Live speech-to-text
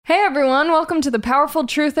Hey everyone, welcome to the Powerful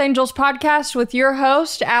Truth Angels podcast with your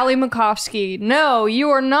host, Allie Makovsky. No, you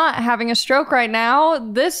are not having a stroke right now.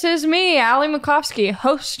 This is me, Allie Makovsky,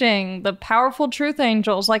 hosting the Powerful Truth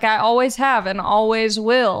Angels like I always have and always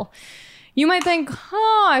will. You might think,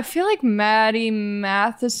 I feel like Matty,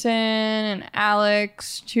 Matheson, and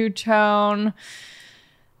Alex, Two-Tone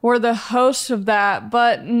were the hosts of that,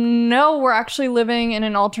 but no, we're actually living in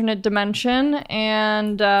an alternate dimension,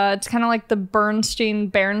 and it's kind of like the Bernstein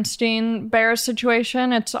bear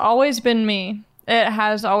situation. It's always been me. It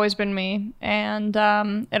has always been me, and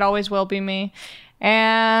it always will be me.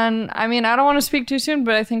 And I mean, I don't want to speak too soon,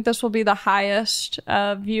 but I think this will be the highest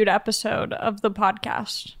viewed episode of the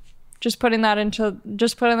podcast. Just putting that into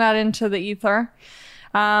the ether.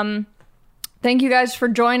 Thank you guys for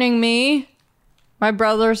joining me, my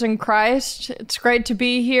brothers in Christ. It's great to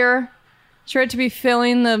be here. It's great to be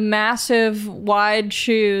filling the massive, wide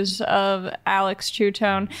shoes of Alex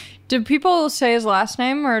Two-Tone. Do people say his last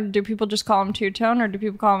name, or do people just call him Two-Tone, or do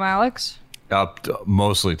people call him Alex?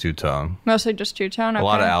 Mostly Two-Tone. Mostly just Two-Tone? Okay. A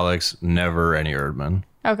lot of Alex, never any Erdman.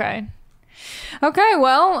 Okay,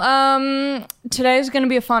 well, today's going to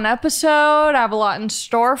be a fun episode. I have a lot in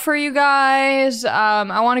store for you guys.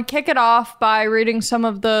 I want to kick it off by reading some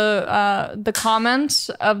of the comments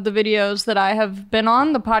of the videos that I have been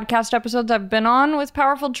on, the podcast episodes I've been on with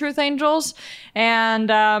Powerful Truth Angels,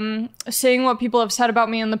 and seeing what people have said about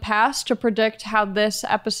me in the past to predict how this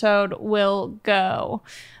episode will go.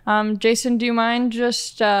 Jason, do you mind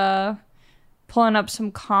just pulling up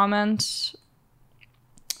some comments?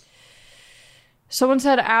 Someone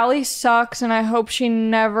said, Allie sucks, and I hope she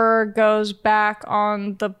never goes back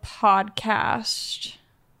on the podcast.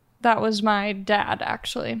 That was my dad,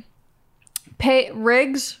 actually.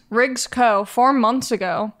 Riggs Co., 4 months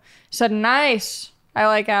ago, said, nice. I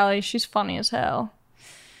like Allie. She's funny as hell.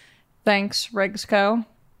 Thanks, Riggs Co.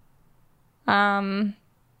 I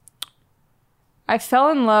fell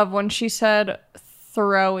in love when she said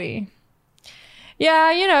throwy.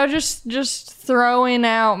 Yeah, you know, just throwing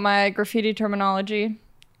out my graffiti terminology.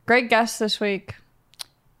 Great guest this week.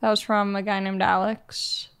 That was from a guy named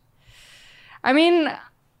Alex. I mean,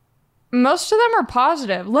 most of them are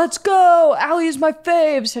positive. Let's go! Allie is my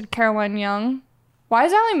fave, said Caroline Young. Why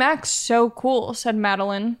is Allie Max so cool, said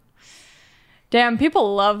Madeline. Damn,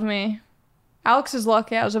 people love me. Alex is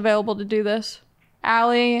lucky I was available to do this.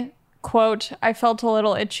 Allie, quote, I felt a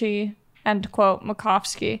little itchy, end quote,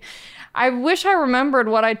 Makovsky. I wish I remembered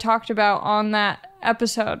what I talked about on that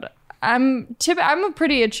episode. I'm a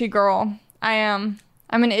pretty itchy girl. I am.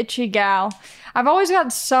 I'm an itchy gal. I've always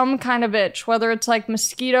got some kind of itch, whether it's like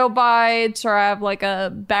mosquito bites or I have like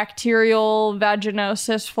a bacterial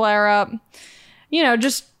vaginosis flare-up. You know,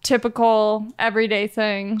 just typical everyday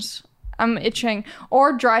things. I'm itching.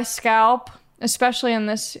 Or dry scalp, especially in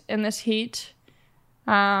this heat.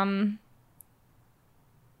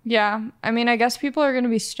 Yeah, I mean, I guess people are going to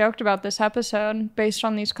be stoked about this episode based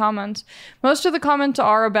on these comments. Most of the comments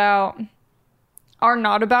are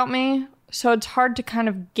not about me, so it's hard to kind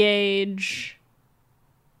of gauge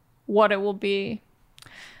what it will be.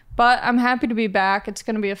 But I'm happy to be back. It's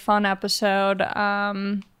going to be a fun episode.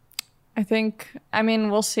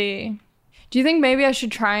 We'll see. Do you think maybe I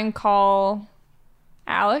should try and call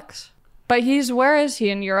Alex? But where is he,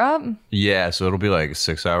 in Europe? Yeah, so it'll be like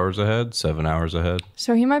 6 hours ahead, 7 hours ahead.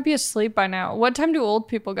 So he might be asleep by now. What time do old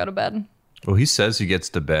people go to bed? Well, he says he gets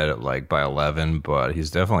to bed at by 11, but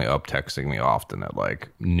he's definitely up texting me often at like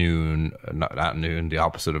noon, not noon, the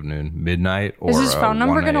opposite of noon, midnight or 1 a.m. Is his phone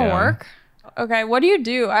number going to work? Okay, what do you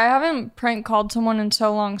do? I haven't prank called someone in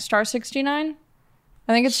so long. Star 69?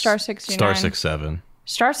 I think it's Star 69. Star 67.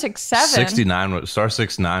 Star 67? 69, Star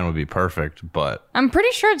 69 would be perfect, but I'm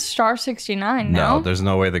pretty sure it's Star 69, no? No, there's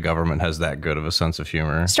no way the government has that good of a sense of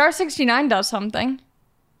humor. Star 69 does something.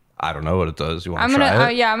 I don't know what it does. You want to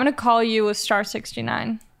try it? I'm gonna call you with Star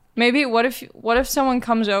 69. Maybe, what if someone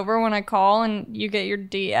comes over when I call and you get your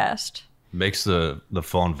DS'd? Makes the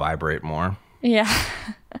phone vibrate more. Yeah.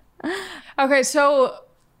 Okay, so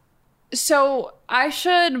I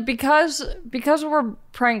should, because we're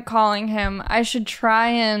prank calling him, I should try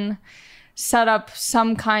and set up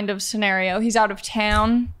some kind of scenario. He's out of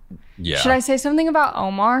town. Yeah. Should I say something about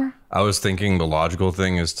Omar? I was thinking the logical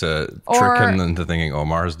thing is to trick him into thinking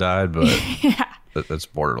Omar's died, but yeah. That's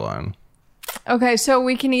borderline. Okay, so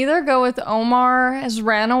we can either go with Omar has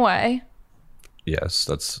ran away. Yes,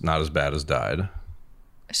 that's not as bad as died.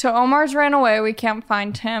 So Omar's ran away. We can't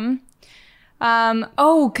find him.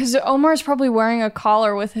 Because Omar's probably wearing a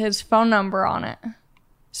collar with his phone number on it.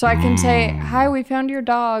 So I can say, hi, we found your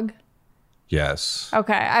dog. Yes.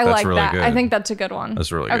 Okay, I That's like really that. good. I think that's a good one.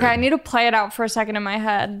 That's really okay, good. I need to play it out for a second in my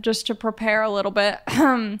head just to prepare a little bit.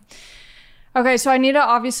 Okay, so I need to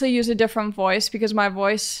obviously use a different voice because my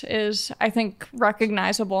voice is, I think,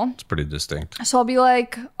 recognizable. It's pretty distinct. So I'll be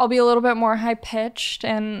a little bit more high pitched,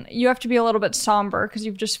 and you have to be a little bit somber because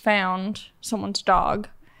you've just found someone's dog.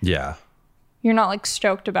 Yeah. You're not like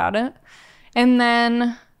stoked about it. And then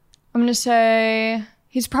I'm going to say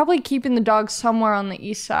he's probably keeping the dog somewhere on the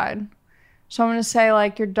east side. So I'm going to say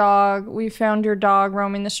like we found your dog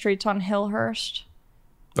roaming the streets on Hillhurst.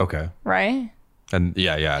 Okay. Right? And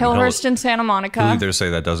yeah. Hillhurst in Santa Monica. He'll either say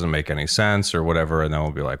that doesn't make any sense or whatever, and then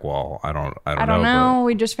we'll be like, well, I don't know.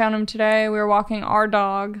 We just found him today. We were walking our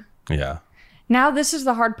dog. Yeah. Now this is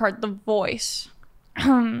the hard part, the voice.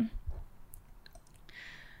 Ring,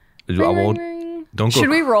 Ring. Don't go. Should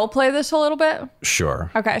we role play this a little bit?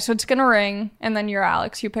 Sure. Okay, so it's gonna ring, and then you're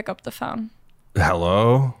Alex. You pick up the phone.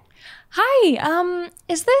 Hello? Hi.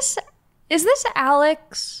 Is this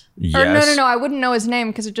Alex? Yes. Or no. I wouldn't know his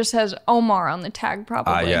name because it just says Omar on the tag,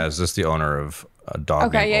 probably. Yeah. Is this the owner of a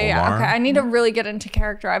dog named Okay, Omar? Okay, I need to really get into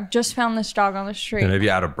character. I've just found this dog on the street. And maybe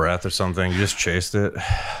out of breath or something. You just chased it.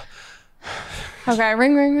 Okay,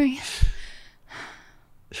 ring.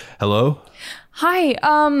 Hello?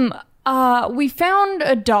 Hi. We found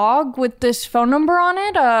a dog with this phone number on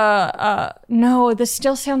it. No, this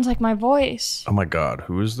still sounds like my voice. Oh my God.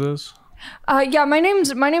 Who is this? Yeah, my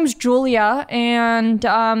name's Julia, and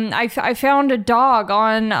I found a dog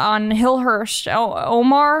on Hillhurst.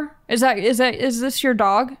 Omar, is this your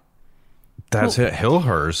dog? That's it.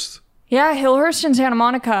 Hillhurst. Yeah, Hillhurst in Santa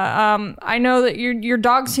Monica. I know that your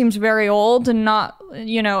dog seems very old and not.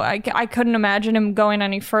 I couldn't imagine him going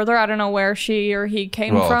any further. I don't know where she or he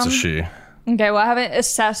came from. Well, it's a she. Okay, well, I haven't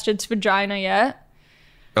assessed its vagina yet.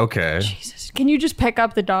 Okay. Jesus, can you just pick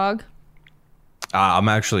up the dog? I'm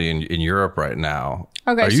actually in Europe right now.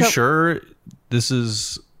 Okay, Are you sure this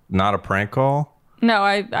is not a prank call? No,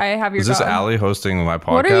 I have your dog. Is this Allie hosting my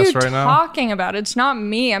podcast what are you right now? talking about? It's not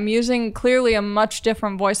me. I'm using clearly a much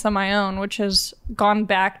different voice than my own, which has gone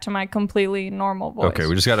back to my completely normal voice. Okay,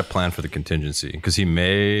 we just got to plan for the contingency because he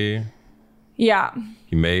may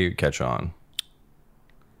catch on.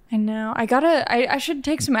 I know. I should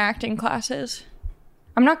take some acting classes.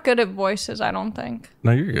 I'm not good at voices, I don't think.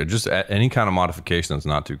 No, you're good. Just any kind of modification that's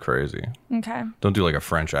not too crazy. Okay. Don't do like a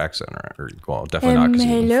French accent or well, definitely not because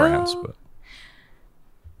he's in France, but.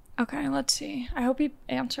 Okay, let's see. I hope he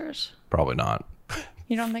answers. Probably not.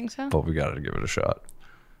 You don't think so? But we got to give it a shot.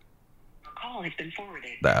 A call has been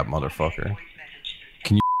forwarded. That motherfucker.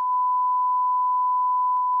 Can you?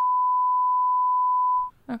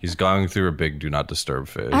 Okay. He's going through a big do not disturb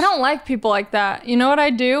phase. I don't like people like that. You know what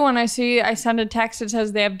I do when I send a text that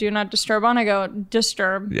says they have do not disturb on? I go,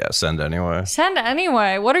 disturb. Yeah, send anyway. Send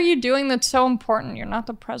anyway. What are you doing that's so important? You're not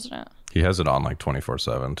the president. He has it on like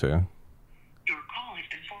 24/7 too. Your call has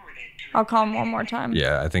been forwarded. I'll call him one more time.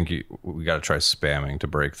 Yeah, I think we got to try spamming to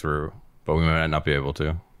break through, but we might not be able to.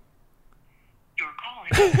 Your call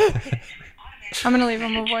has been forwarded to an automatic I'm going to leave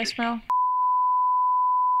him a voicemail.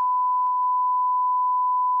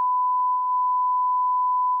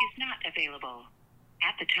 is not available.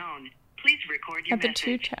 At the tone, please record your At the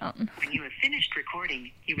message. two-tone. When you have finished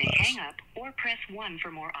recording, you may hang up or press 1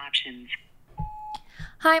 for more options.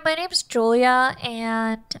 Hi, my name's Julia,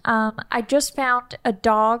 and I just found a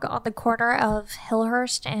dog on the corner of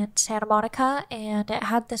Hillhurst and Santa Monica, and it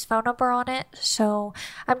had this phone number on it, so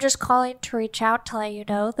I'm just calling to reach out to let you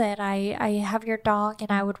know that I have your dog, and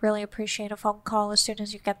I would really appreciate a phone call as soon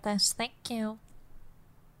as you get this. Thank you.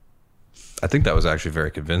 I think that was actually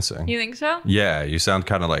very convincing. You think so? Yeah, you sound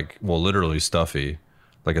kind of like, well, literally stuffy,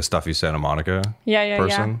 like a stuffy Santa Monica Yeah.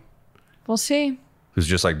 person We'll see. who's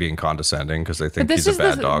just like being condescending because they think But he's a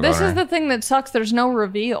bad dog this owner. is the thing that sucks. There's no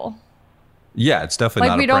reveal. Yeah, it's definitely Like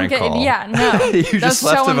not we a don't prank get. call. Yeah, no. You That's just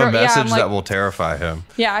left him a I'm message like, that will terrify him.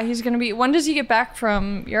 Yeah, he's gonna be. When does he get back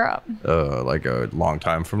from Europe? Like a long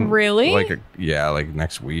time from. Really? Like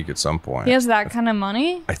next week at some point. He has that kind of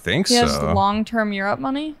money. I think He so. has long-term Europe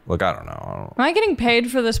money. Look, I don't know. Am I getting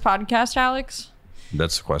paid for this podcast, Alex?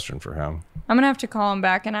 That's a question for him. I'm gonna have to call him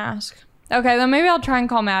back and ask. Okay, then maybe I'll try and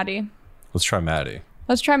call Matty. Let's try Matty.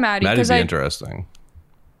 Let's try Matty Matty'd because be I interesting.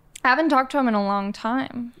 haven't talked to him in a long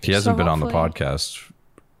time. He hasn't So been on the hopefully- podcast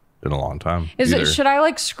in a long time. Is either. it? Should I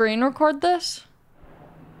like screen record this?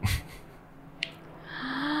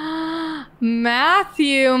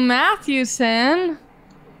 Matheson.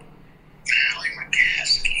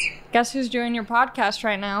 Guess who's doing your podcast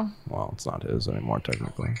right now? Well, it's not his anymore,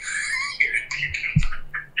 technically.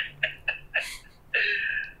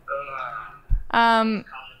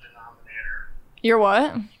 You're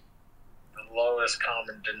what? The lowest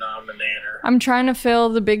common denominator. I'm trying to fill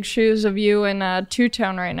the big shoes of you and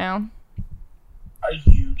Two-Tone right now. Are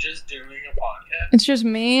you just doing a podcast? It's just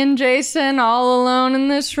me and Jason all alone in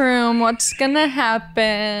this room. What's gonna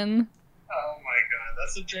happen? Oh my god,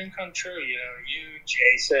 that's a dream come true. You know, you,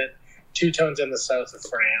 Jason, Two-Tones in the south of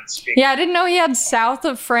France. Yeah, I didn't know he had south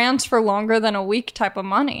of France for longer than a week type of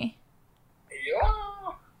money.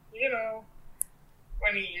 Well, you know,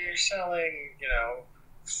 when you're selling, you know,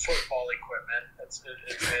 football equipment, it's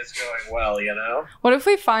going well, you know? What if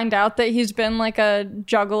we find out that he's been like a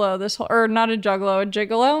juggalo this whole, or not a juggalo, a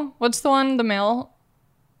gigolo? What's the one, the male?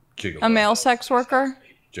 Gigolo. A male sex worker?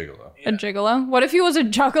 Gigolo. A gigolo? What if he was a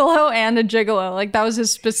juggalo and a gigolo? Like that was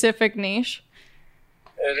his specific niche?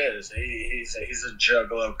 It is. He's a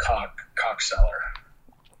juggalo cock seller.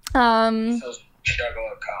 He sells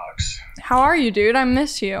juggalo cocks. How are you, dude? I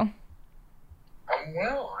miss you. I'm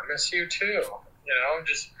well. I miss you too. You know,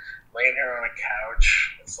 just laying here on a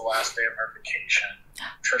couch. It's the last day of our vacation.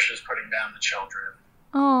 Trisha's putting down the children.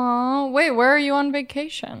 Oh, wait, where are you on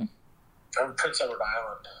vacation? I'm in Prince Edward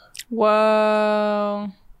Island.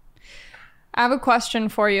 Whoa. I have a question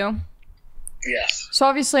for you. Yes. So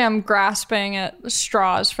obviously I'm grasping at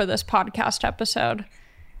straws for this podcast episode.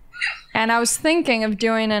 And I was thinking of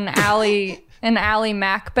doing an alley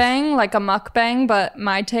MACBANG, like a mukbang, but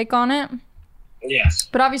my take on it. Yes.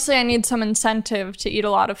 But obviously I need some incentive to eat a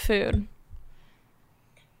lot of food.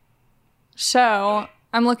 So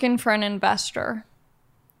I'm looking for an investor.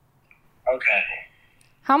 Okay.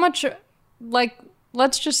 How much, like,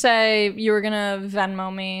 let's just say you were going to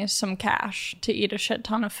Venmo me some cash to eat a shit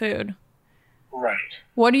ton of food. Right.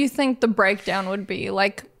 What do you think the breakdown would be?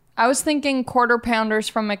 Like, I was thinking quarter pounders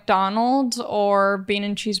from McDonald's or bean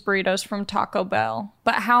and cheese burritos from Taco Bell.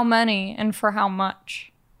 But how many and for how much?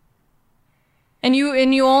 And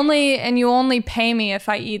you only pay me if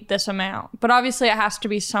I eat this amount. But obviously it has to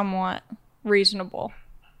be somewhat reasonable.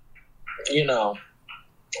 You know,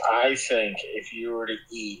 I think if you were to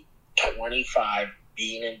eat 25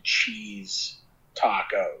 bean and cheese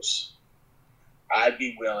tacos, I'd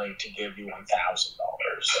be willing to give you $1,000.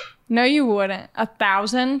 No, you wouldn't.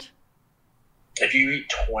 1,000? If you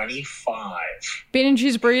eat 25 Bean and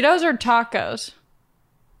cheese burritos or tacos?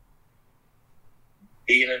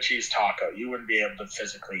 bean and cheese taco, you wouldn't be able to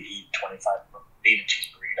physically eat 25 bean and cheese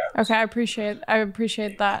burritos. Okay, I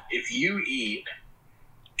appreciate that. If you eat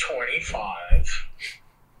 25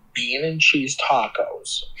 bean and cheese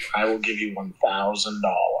tacos, I will give you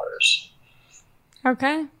 $1,000.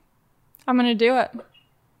 Okay. I'm going to do it.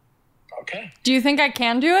 Okay. Do you think I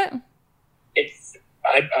can do it?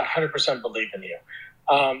 I 100% believe in you.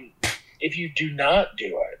 If you do not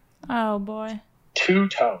do it, Oh, boy.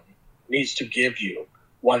 Two-Tone needs to give you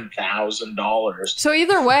 $1,000. So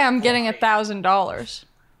either way, I'm getting $1,000.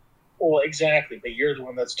 Well, exactly, but you're the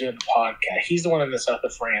one that's doing the podcast. He's the one in the south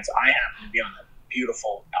of France. I happen to be on a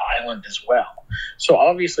beautiful island as well. So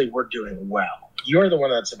obviously we're doing well. You're the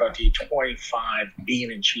one that's about to eat 25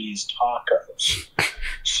 bean and cheese tacos.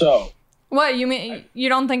 So... What, you mean you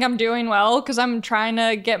don't think I'm doing well because I'm trying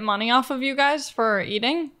to get money off of you guys for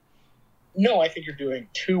eating? No, I think you're doing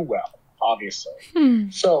too well, obviously.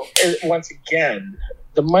 So, once again,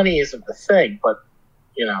 the money isn't the thing, but,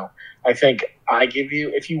 you know, I think I give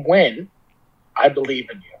you, if you win, I believe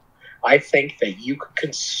in you. I think that you could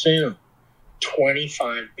consume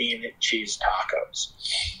 25 bean and cheese tacos.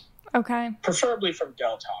 Okay. Preferably from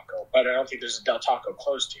Del Taco, but I don't think there's a Del Taco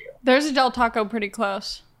close to you. There's a Del Taco pretty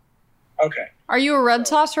close. Okay. Are you a red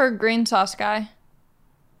sauce or a green sauce guy?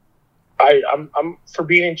 I'm for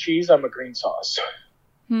bean and cheese, I'm a green sauce.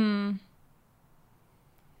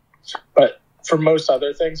 But for most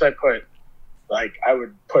other things, I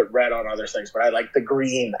would put red on other things, but I like the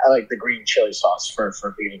green chili sauce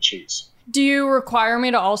for bean and cheese. Do you require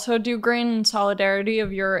me to also do green in solidarity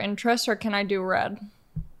of your interests, or can I do red?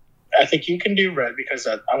 I think you can do red because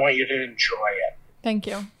I want you to enjoy it. Thank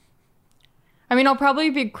you. I mean, I'll probably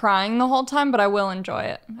be crying the whole time, but I will enjoy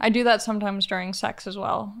it. I do that sometimes during sex as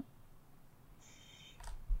well.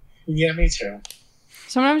 Yeah, me too.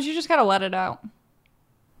 Sometimes you just gotta let it out.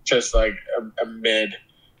 Just like a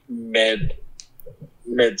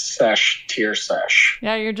mid-sesh, tear sesh.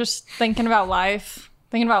 Yeah, you're just thinking about life,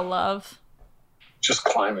 thinking about love. Just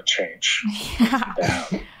climate change. Yeah.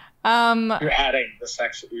 Down. You're adding, the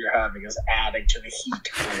sex that you're having is adding to the heat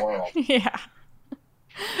of the world. Yeah.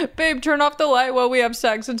 Babe, turn off the light while we have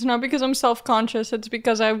sex. It's not because I'm self-conscious. It's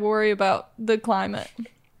because I worry about the climate.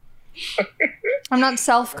 I'm not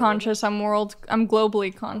self-conscious. I'm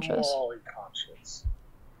globally conscious. Morally conscious.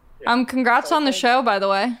 Yeah. Congrats on the show, by the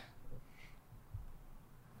way.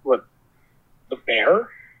 What? The bear?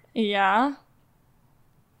 Yeah.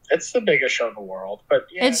 It's the biggest show in the world, but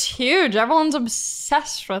yeah, It's huge. Everyone's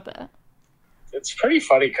obsessed with it. it's pretty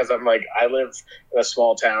funny because I'm like, I live in a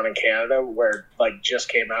small town in Canada where like just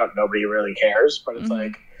came out, nobody really cares, but it's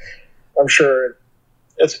like, I'm sure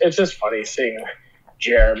it's just funny seeing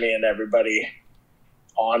Jeremy and everybody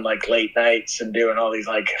on like late nights and doing all these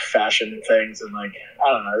like fashion things and like,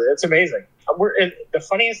 I don't know, it's amazing. The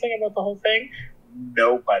funniest thing about the whole thing,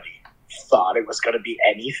 nobody thought it was going to be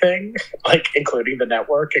anything, like including the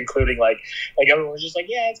network, including like everyone was just like,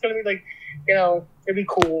 yeah, it's going to be like, you know, it'd be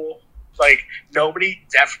cool. Like nobody,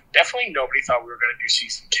 definitely nobody thought we were going to do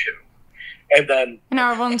season 2, and then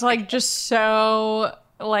everyone's like just so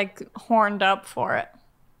like horned up for it.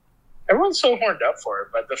 Everyone's so horned up for it,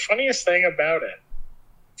 but the funniest thing about it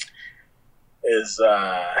is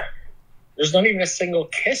there's not even a single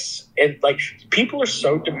kiss. And like people are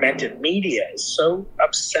so demented. Media is so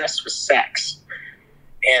obsessed with sex,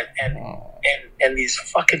 and these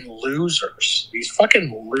fucking losers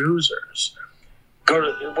go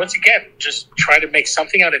to, once again, just try to make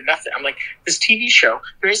something out of nothing. I'm like, this TV show,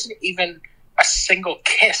 there isn't even a single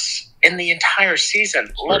kiss in the entire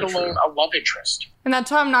season, let alone a love interest. And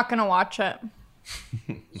that's why I'm not going to watch it.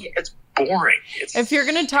 Yeah, it's boring. If you're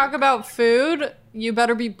going to talk about food, you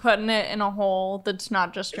better be putting it in a hole that's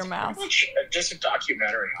not just your mouth. It's just a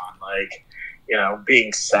documentary on, like, you know,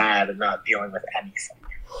 being sad and not dealing with anything.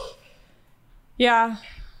 Yeah.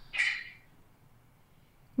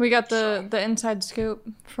 We got the inside scoop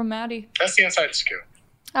from Matty. That's the inside scoop.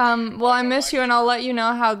 Well, I miss you, and I'll let you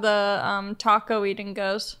know how the taco eating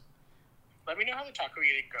goes. Let me know how the taco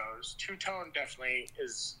eating goes. Two-tone definitely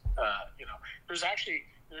is, you know, there's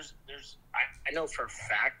I know for a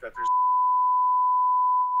fact that there's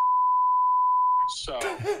so.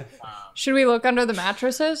 Should we look under the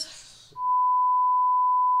mattresses?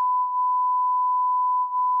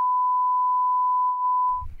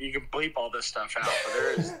 You can bleep all this stuff out, but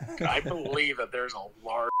there is, I believe that there's a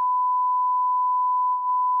large.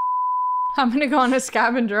 I'm going to go on a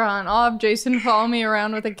scavenger hunt. I'll have Jason follow me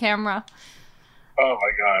around with a camera. Oh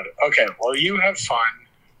my God. Okay, well, you have fun.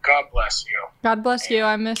 God bless you. God bless you.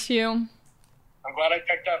 I miss you. I'm glad I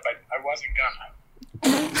picked up. I wasn't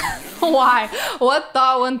gonna. Why? What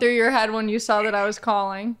thought went through your head when you saw that I was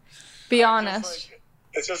calling? Be honest.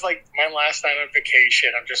 It's just like my last night on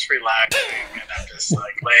vacation. I'm just relaxing and I'm just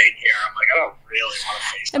like laying here. I'm like, I don't really want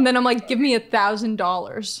to face. And then I'm like, give me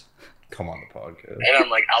 $1,000. Come on the podcast. And I'm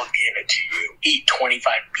like, I'll give it to you. Eat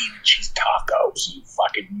 25 beef and cheese tacos, you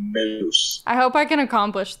fucking moose. I hope I can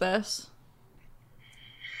accomplish this.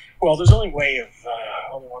 Well, there's only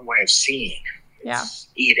one way of seeing. Yeah. It's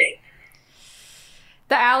eating.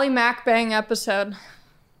 The Ally MACBANG episode.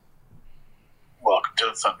 Welcome to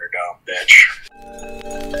the Thunderdome, bitch.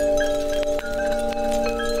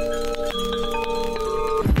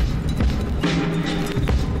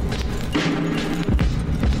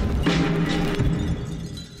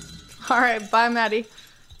 All right, bye, Matty.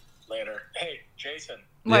 Later. Hey, Jason.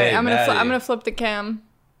 Wait, Yay, I'm Matty. gonna flip the cam.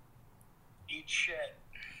 Eat shit.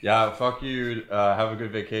 Yeah, fuck you. Have a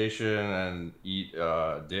good vacation and eat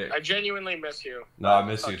dick. I genuinely miss you. No, I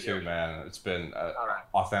miss Fuck you too, man. It's been All right.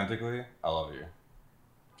 authentically. I love you.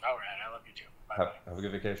 All right, I love you too. Bye. Have a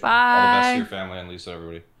good vacation. Bye. All the best to your family and Lisa,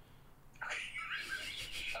 everybody.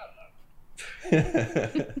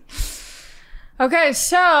 Okay,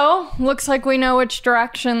 so looks like we know which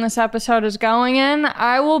direction this episode is going in.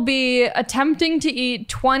 I will be attempting to eat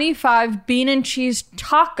 25 bean and cheese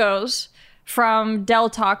tacos from Del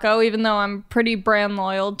Taco, even though I'm pretty brand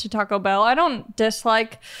loyal to Taco Bell. I don't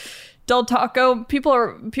dislike Del Taco.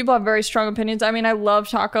 People have very strong opinions. I mean, I love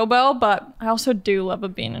Taco Bell, but I also do love a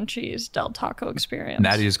bean and cheese Del Taco experience.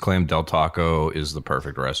 Natty has claimed Del Taco is the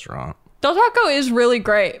perfect restaurant. Del Taco is really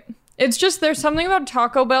great. It's just there's something about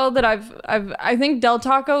Taco Bell that I think Del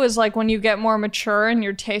Taco is like when you get more mature and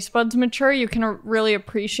your taste buds mature, you can really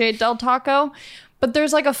appreciate Del Taco. But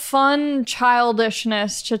there's like a fun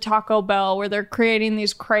childishness to Taco Bell where they're creating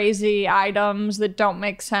these crazy items that don't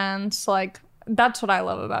make sense. Like that's what I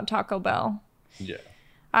love about Taco Bell. Yeah.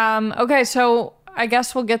 Okay, so I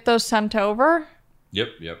guess we'll get those sent over.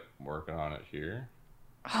 Yep. Working on it here.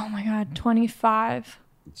 Oh my God, 25.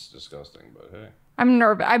 It's disgusting, but hey. I'm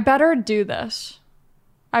nervous. I better do this.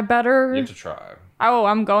 You have to try. Oh,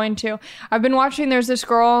 I'm going to. I've been watching, there's this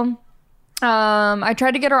girl. I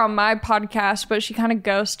tried to get her on my podcast, but she kind of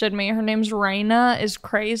ghosted me. Her name's Raina is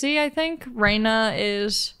Crazy, I think. Raina,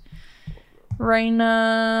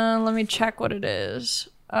 let me check what it is.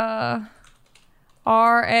 Raina.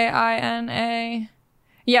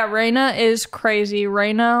 Yeah, Raina is Crazy.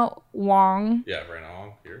 Raina Wong. Yeah, right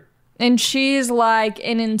on here. And she's like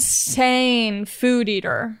an insane food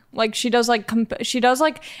eater. Like she does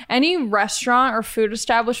like any restaurant or food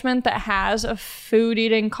establishment that has a food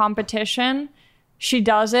eating competition. She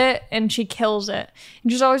does it and she kills it.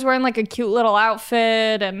 And she's always wearing like a cute little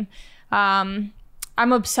outfit, and I'm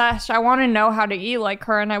obsessed. I want to know how to eat like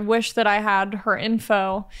her, and I wish that I had her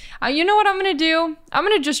info. You know what I'm going to do? I'm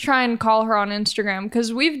going to just try and call her on Instagram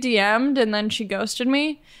because we've DM'd and then she ghosted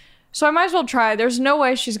me. So I might as well try. There's no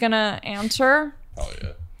way she's going to answer. Oh,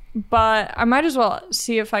 yeah. But I might as well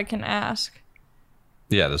see if I can ask.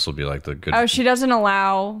 Yeah, this will be like the good... Oh, she doesn't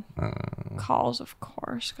allow calls, of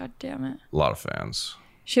course. God damn it. A lot of fans.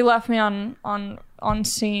 She left me on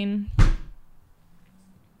scene.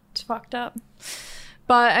 It's fucked up.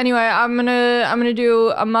 But anyway, I'm gonna do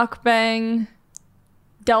a mukbang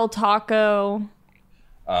Del Taco.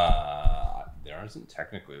 There isn't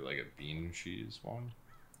technically like a bean and cheese one,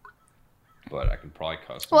 but I can probably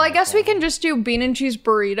customize. Well, I guess we can just do bean and cheese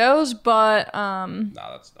burritos, but Nah,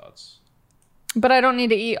 that's nuts. But I don't need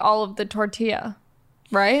to eat all of the tortilla,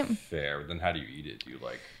 right? Fair. Then how do you eat it? You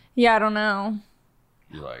like? Yeah, I don't know.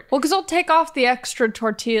 You like? Well, because I'll take off the extra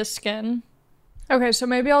tortilla skin. Okay, so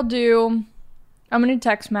maybe I'm gonna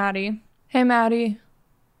text Matty. Hey, Matty.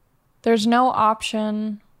 There's no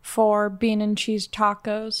option for bean and cheese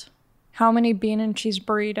tacos. How many bean and cheese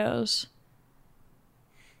burritos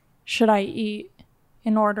should I eat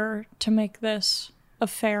in order to make this a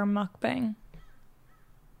fair mukbang?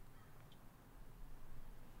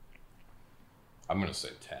 I'm gonna say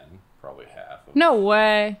 10, probably half. No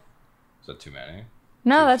way. Is that too many?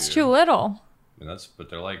 No, that's few? too little. I mean, but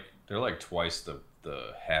they're like twice the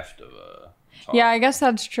heft of a taco. Yeah, I guess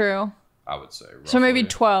that's true. I would say. So maybe roughly.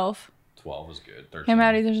 12. 12 is good. 13. Hey,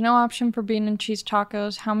 Matty, there's no option for bean and cheese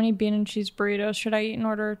tacos. How many bean and cheese burritos should I eat in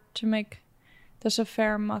order to make this a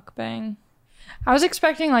fair mukbang? I was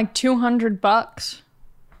expecting like $200.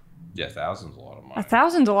 Yeah, 1,000's a lot of money.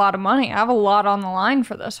 1,000's a lot of money. I have a lot on the line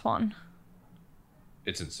for this one.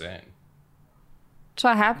 It's insane. That's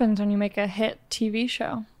what happens when you make a hit TV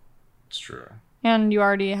show. It's true. And you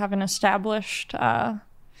already have an established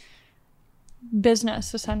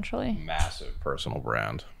business, essentially. Massive personal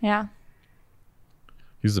brand. Yeah.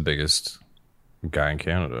 He's the biggest guy in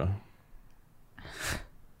Canada.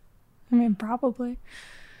 I mean, probably.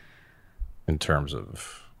 In terms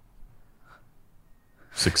of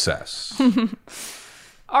success.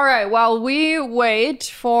 All right, while we wait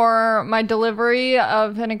for my delivery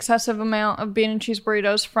of an excessive amount of bean and cheese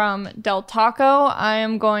burritos from Del Taco, I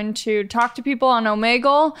am going to talk to people on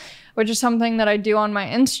Omegle, which is something that I do on my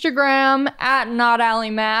Instagram, at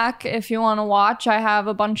NotAllieMac. If you want to watch, I have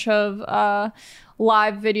a bunch of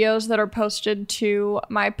live videos that are posted to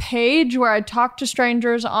my page where I talk to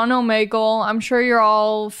strangers on Omegle. I'm sure you're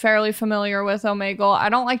all fairly familiar with Omegle. I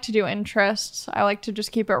don't like to do interests. I like to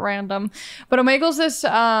just keep it random. But Omegle's this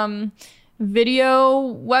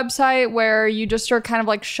video website where you just are kind of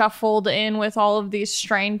like shuffled in with all of these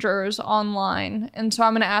strangers online. And so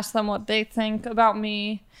I'm going to ask them what they think about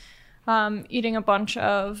me eating a bunch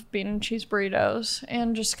of bean and cheese burritos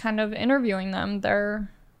and just kind of interviewing them.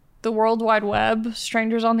 They're the World Wide Web.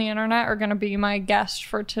 Strangers on the internet are going to be my guest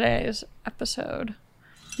for today's episode.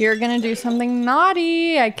 You're going to do something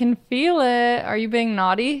naughty. I can feel it. Are you being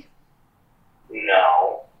naughty?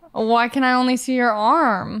 No. Why can I only see your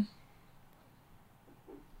arm?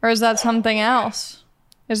 Or is that something else?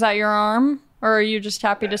 Is that your arm? Or are you just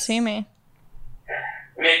happy to see me?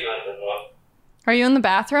 Maybe a little. Are you in the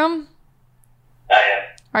bathroom? I am.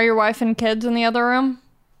 Are your wife and kids in the other room?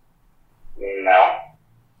 No.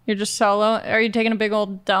 You're just solo? Are you taking a big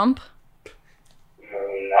old dump?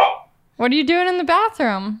 No. What are you doing in the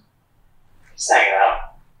bathroom? Just hanging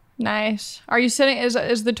out. Nice. Are you sitting, is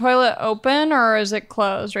the toilet open or is it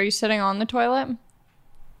closed? Are you sitting on the toilet?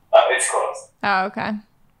 It's closed. Oh, okay.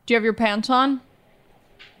 Do you have your pants on?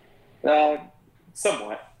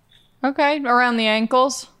 Somewhat. Okay, around the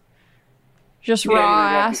ankles? Just Yeah,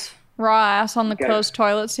 raw yeah, ass. Raw ass on the Okay. closed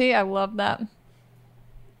toilet seat. I love that.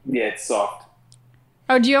 Yeah, it's soft.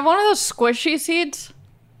 Oh, do you have one of those squishy seats?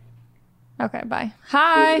 Okay, bye.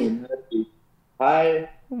 Hi. Hi.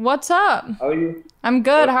 What's up? How are you? I'm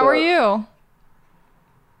good. What's How are up? you?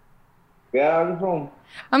 Where are you from?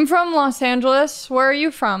 I'm from Los Angeles. Where are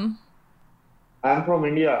you from? I'm from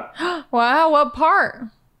India. Wow, what part?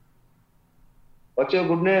 What's your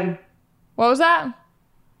good name? What was that?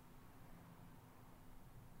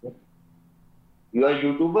 You are a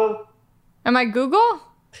YouTuber? Am I Google?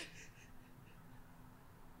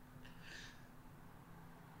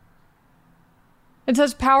 It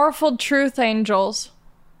says Powerful Truth Angels.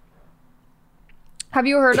 Have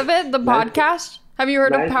you heard of it? The podcast? Have you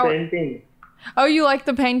heard of Nice power? painting. Oh, you like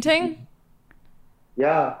the painting?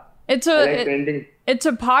 Yeah. It's I like painting. it's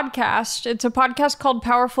a podcast. It's a podcast called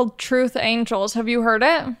Powerful Truth Angels. Have you heard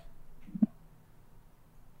it?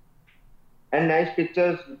 And nice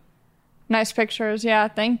pictures. Nice pictures. Yeah,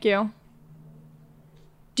 thank you.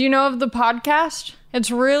 Do you know of the podcast?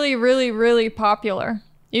 It's really, really, really popular.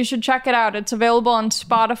 You should check it out. It's available on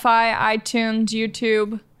Spotify, iTunes,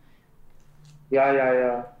 YouTube.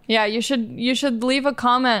 Yeah. Yeah, you should leave a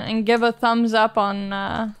comment and give a thumbs up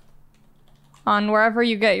on wherever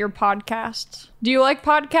you get your podcasts. Do you like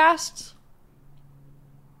podcasts?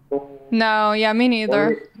 No, yeah, me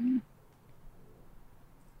neither.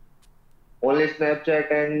 Only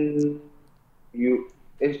Snapchat and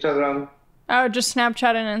Instagram. Oh, just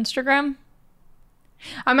Snapchat and Instagram?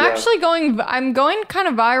 I'm Yeah. actually going kind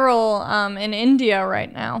of viral in India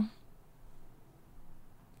right now.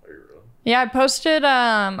 Yeah, I posted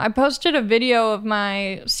a video of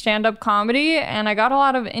my stand-up comedy and I got a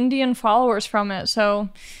lot of Indian followers from it. So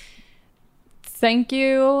thank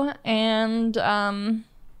you and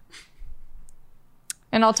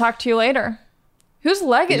I'll talk to you later. Whose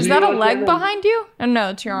leg is that? A leg behind you? Oh, no,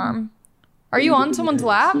 it's your arm. Are you on someone's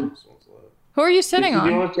lap? Who are you sitting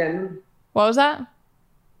on? Your channel. What was that?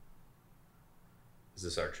 Is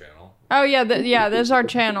this our channel? Oh yeah, this is our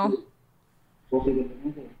channel.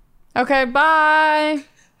 Okay, bye.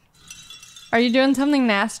 Are you doing something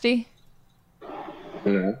nasty?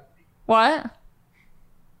 No. What?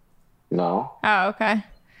 No. Oh, okay.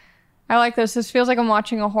 I like this. This feels like I'm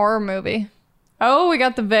watching a horror movie. Oh, we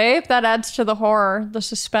got the vape. That adds to the horror, the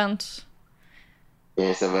suspense.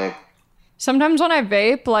 Yes, a vape. Sometimes when I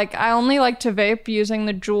vape, like, I only like to vape using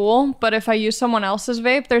the Juul, but if I use someone else's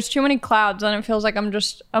vape, there's too many clouds and it feels like I'm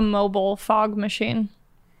just a mobile fog machine.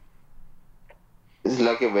 It's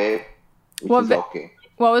like a vape. What Which is okay.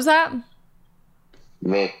 What was that?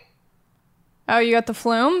 Vape. Oh, you got the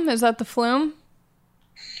flume? Is that the flume?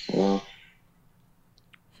 Yeah.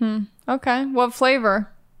 Okay. What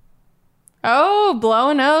flavor? Oh, blow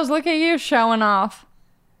a nose. Look at you showing off.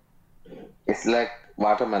 It's like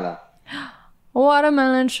watermelon.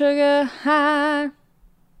 Watermelon sugar high.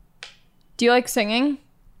 Do you like singing?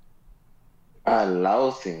 I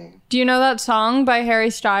love singing. Do you know that song by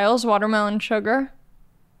Harry Styles, Watermelon Sugar?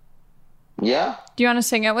 Yeah? Do you want to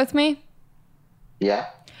sing it with me? Yeah?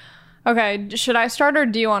 Okay, should I start or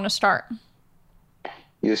do you want to start?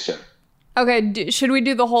 You should. Okay, should we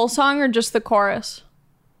do the whole song or just the chorus?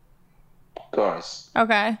 Chorus.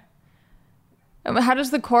 Okay. How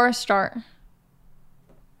does the chorus start?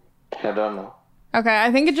 I don't know. Okay, I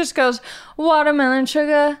think it just goes, watermelon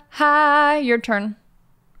sugar high. Your turn.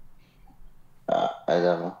 I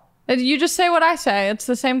don't know. You just say what I say. It's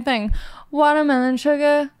the same thing. Watermelon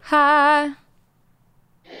sugar high.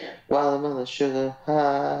 Watermelon sugar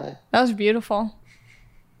high. That was beautiful.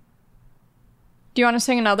 Do you want to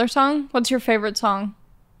sing another song? What's your favorite song?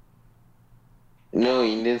 No,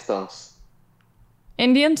 Indian songs.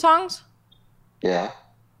 Indian songs? Yeah.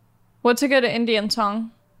 What's a good Indian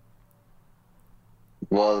song?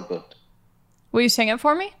 Bollywood. Will you sing it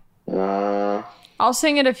for me? I'll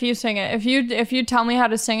sing it if you sing it. If you tell me how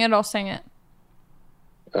to sing it, I'll sing it.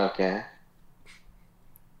 Okay.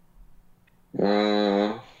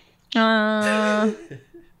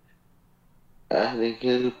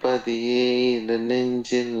 அருகில் பதியேன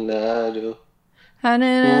நெஞ்சில் ஆரோ.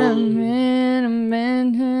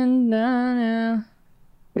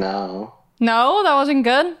 No. No, that wasn't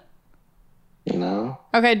good? No.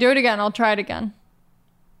 Okay, do it again. I'll try it again.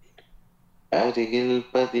 அருகில்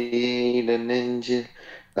பதியேன நெஞ்சில்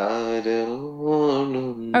ஆரோ.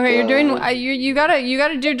 Okay, you're doing you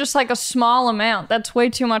gotta do just like a small amount. That's way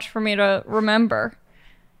too much for me to remember.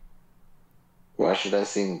 Why should I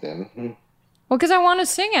sing then? Well, because I want to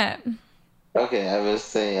sing it. Okay, I will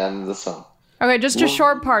sing another song. Okay, just a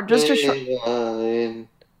short part. Just a short.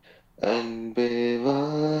 அன்பேவா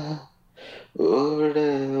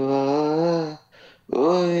ஓடவா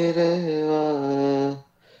ஓயிரவா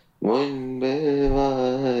முன்பேவா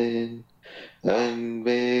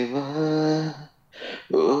அன்பேவா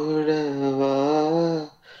ஓடவா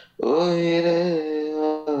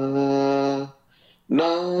ஓயிரவா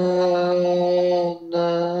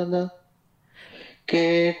நானா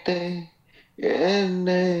கேட்டேன்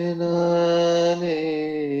என்னை நானே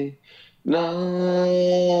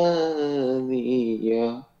நானியா.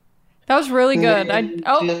 That was really good.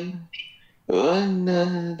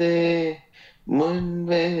 ஒன்னதே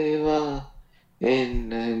முன்பேவா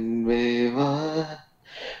என்னன்பேவா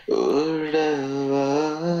உடவா.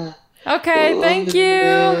 Okay, thank you.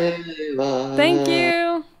 Thank you.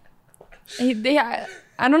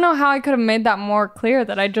 I don't know how I could have made that more clear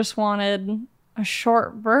that I just wanted a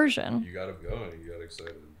short version. You got him going. You got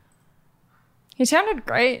excited. He sounded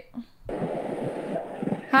great.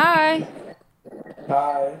 Hi.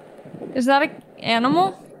 Hi. Is that an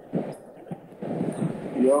animal?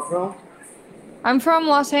 You're from? I'm from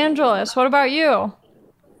Los Angeles. What about you?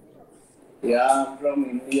 Yeah, I'm from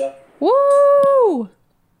India. Woo!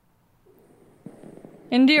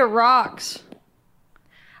 India rocks.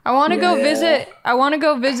 I want to go visit. I want to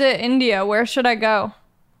go visit India. Where should I go?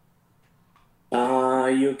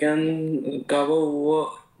 You can cover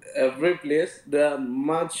every place. There are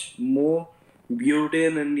much more beauty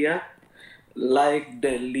in India, like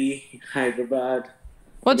Delhi, Hyderabad.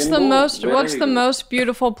 What's You the can go most wherever What's you the go. most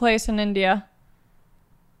beautiful place in India?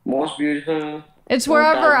 Most beautiful? It's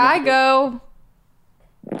wherever I Taj go.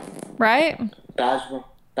 Right? Taj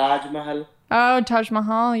Mahal. Oh, Taj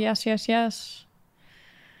Mahal. Yes, yes, yes.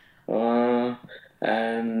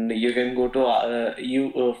 And you can go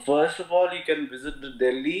to first of all you can visit the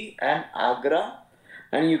Delhi and Agra,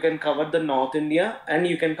 and you can cover the North India, and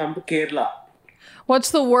you can come to Kerala.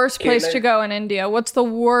 What's the worst place Kerala- to go in India? What's the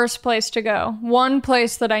worst place to go? One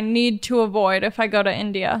place that I need to avoid if I go to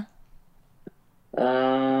India.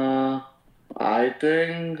 I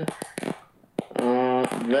think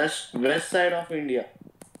west side of India.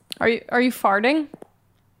 Are you farting?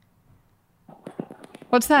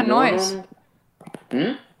 What's that No, noise? no,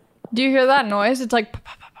 no. Do you hear that noise? It's like pop,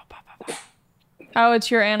 pop, pop, pop, pop, pop. Oh,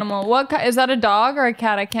 it's your animal. Is that a dog or a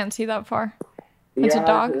cat? I can't see that far. It's a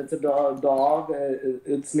dog? It's a dog.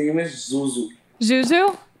 Its name is Zuzu.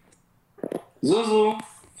 Zuzu? Zuzu.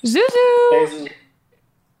 Zuzu! Zuzu.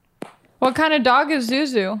 What kind of dog is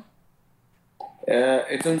Zuzu?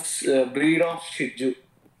 It's a breed of Shih Tzu.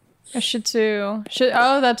 A Shih Tzu.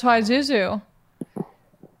 Oh, that's why Zuzu.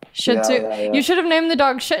 Shih Tzu. Yeah. You should have named the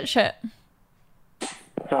dog Shit Shit.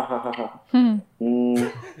 Do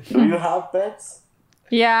you have pets?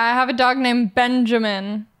 Yeah, I have a dog named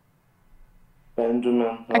Benjamin.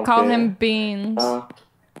 Benjamin. I call okay. him Beans.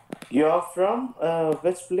 You're from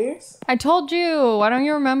which place? I told you. Why don't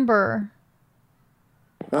you remember?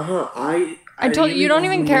 I told you. really You don't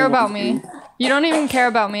even care know. about me. You don't even care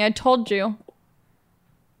about me. I told you.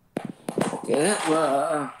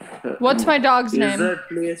 Yeah. What's my dog's Is name? that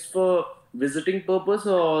place for visiting purpose,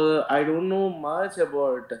 or I don't know much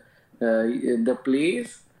about the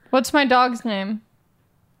place? What's my dog's name?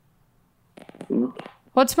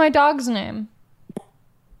 What's my dog's name?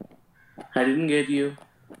 I didn't get you.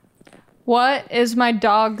 What is my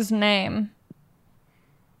dog's name?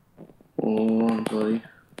 Oh, I'm sorry.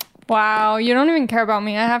 Wow, you don't even care about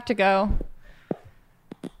me. I have to go.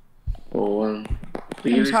 Oh, I'm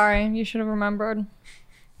really? sorry. You should have remembered.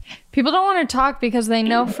 People don't want to talk because they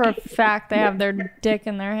know for a fact they have their dick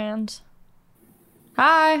in their hands.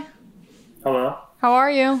 Hi. Hello. How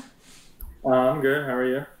are you? I'm good. How are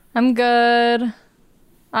you? I'm good.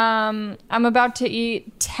 I'm about to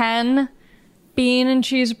eat 10 bean and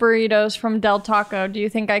cheese burritos from Del Taco. Do you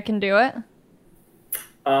think I can do it?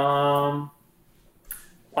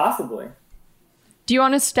 Possibly. Do you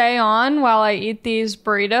want to stay on while I eat these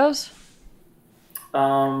burritos?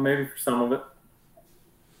 Maybe for some of it.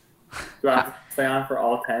 Do I have to stay on for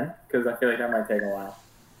all 10? Because I feel like that might take a while.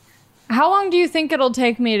 How long do you think it'll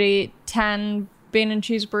take me to eat 10 bean and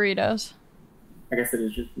cheese burritos? I guess it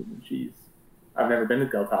is just meat and cheese. I've never been to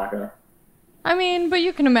Del Taco. I mean, but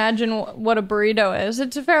you can imagine what a burrito is.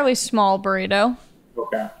 It's a fairly small burrito.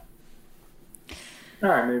 Okay. All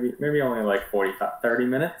right, maybe only like 30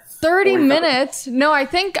 minutes. 30 45. minutes? No, I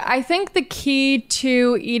think the key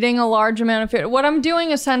to eating a large amount of food. What I'm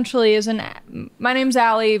doing essentially is my name's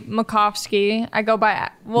Allie Makovsky. I go by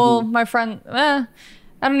my friend. I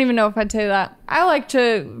don't even know if I'd say that. I like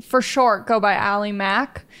to, for short, go by Allie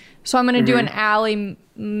Mac. So I'm gonna do an Allie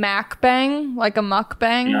MACBANG, like a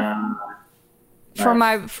mukbang. For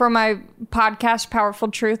my podcast, Powerful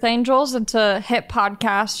Truth Angels. It's a hit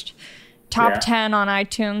podcast, top 10 on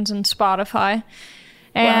iTunes and Spotify.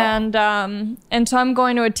 And so I'm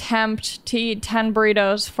going to attempt to eat 10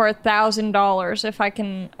 burritos for $1,000 if I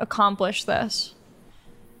can accomplish this.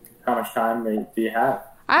 How much time do you have?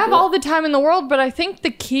 I have all the time in the world, but I think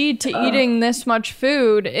the key to eating this much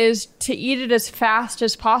food is to eat it as fast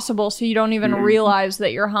as possible so you don't even realize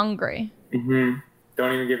that you're hungry. Mm-hmm.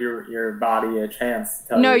 Don't even give your body a chance to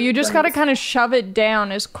tell No, you you just got to kind of shove it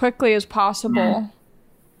down as quickly as possible.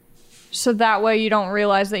 So that way you don't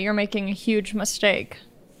realize that you're making a huge mistake.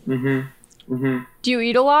 Mm-hmm. Mm-hmm. Do you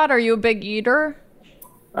eat a lot? Are you a big eater?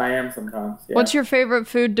 I am sometimes, yeah. What's your favorite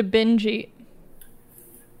food to binge eat?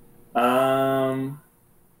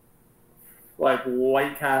 Like like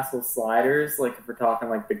White Castle sliders, like if we're talking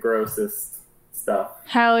like the grossest stuff.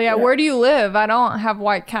 Hell yeah. Where do you live? I don't have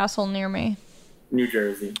White Castle near me. New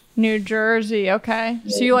Jersey. New Jersey, okay.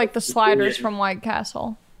 So you like the sliders from White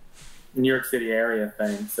Castle. New York City area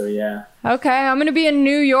thing, so yeah. Okay, I'm going to be in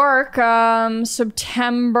New York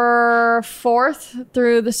September 4th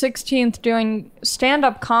through the 16th doing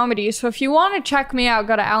stand-up comedy. So if you want to check me out,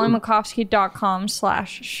 go to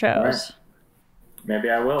allymakovsky.com/shows. Right. Maybe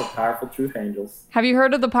I will. Powerful Truth Angels. Have you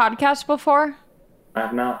heard of the podcast before? I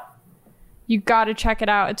have not. You got to check it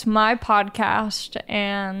out. It's my podcast,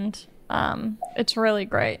 and it's really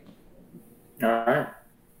great. All right.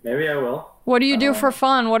 Maybe I will. What do you do for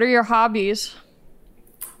fun? What are your hobbies?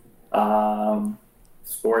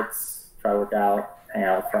 Sports, try to work out, hang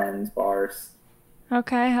out with friends, bars.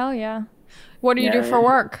 Okay, hell yeah. What do you do for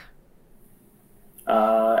work?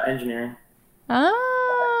 Engineering.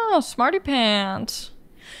 Oh, smarty pants.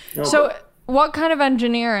 No, So what kind of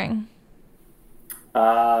engineering?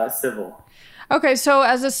 civil. Okay, so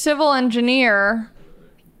as a civil engineer,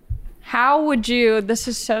 how would you... This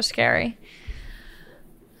is so scary.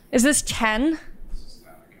 Is this 10?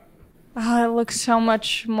 Oh, it looks so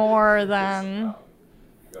much more than...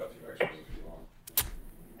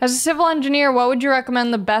 As a civil engineer, what would you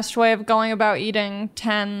recommend the best way of going about eating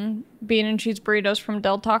 10 bean and cheese burritos from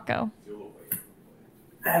Del Taco?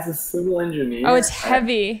 As a civil engineer... Oh, it's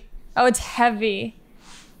heavy. It's heavy.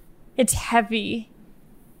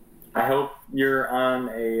 I hope you're on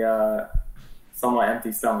a somewhat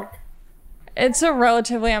empty stomach. It's a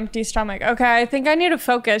relatively empty stomach. Okay, I think I need to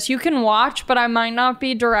focus. You can watch, but I might not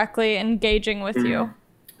be directly engaging with you.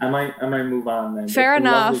 I might move on then. Fair It's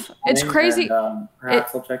been lovely enough. It's chatting, crazy. And,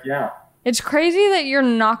 perhaps I'll check you out. It's crazy that you're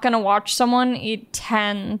not going to watch someone eat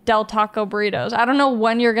 10 Del Taco burritos. I don't know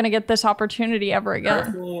when you're going to get this opportunity ever again.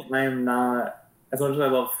 Personally, I am not, as much as I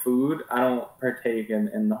love food, I don't partake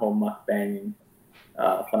in the whole mukbanging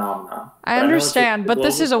phenomenon. I know understand, it's but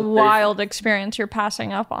this is a global wild experience you're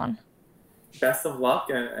passing up on. Best of luck,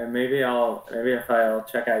 and maybe if I'll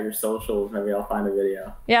check out your socials, maybe I'll find a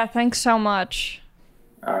video. Yeah, thanks so much.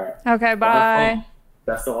 All right. Okay, bye.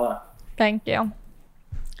 Best of luck. Thank you.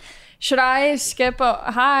 Should I skip?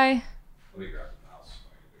 Hi. Let me grab the mouse.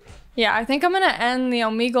 Yeah, I think I'm going to end the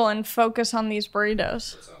Omegle and focus on these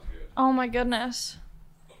burritos. That sounds good. Oh my goodness.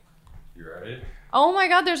 You ready? Oh my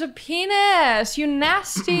god, there's a penis. You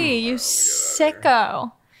nasty. You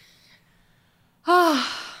sicko.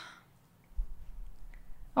 Oh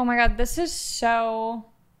my god, this is so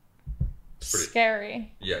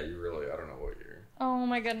scary. Yeah, you really, I don't know what you're... Oh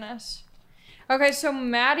my goodness. Okay, so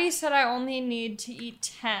Matty said I only need to eat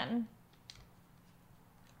 10.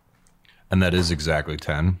 And that is exactly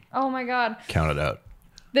 10. Oh my god. Count it out.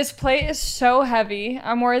 This plate is so heavy.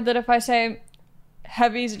 I'm worried that if I say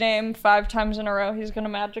Heavy's name 5 times in a row, he's gonna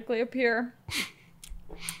magically appear.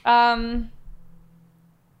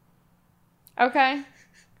 Okay.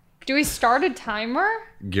 Do we start a timer?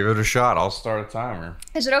 Give it a shot. I'll start a timer.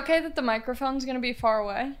 Is it okay that the microphone's gonna be far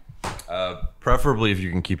away? Preferably if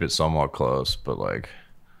you can keep it somewhat close, but like,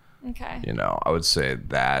 Okay. you know, I would say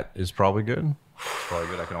that is probably good. Probably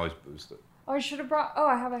good. I can always boost it. Oh, I should have brought... Oh,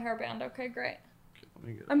 I have a hairband. Okay, great. Okay, let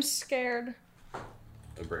me get I'm scared. I'll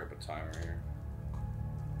bring up a timer here.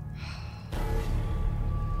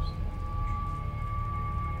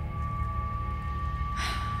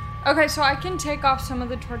 Okay, so I can take off some of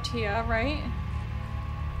the tortilla, right?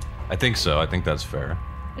 I think so. I think that's fair.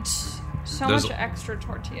 It's so There's- much extra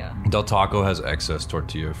tortilla. Del Taco has excess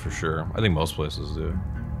tortilla for sure. I think most places do.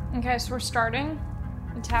 Okay, so we're starting.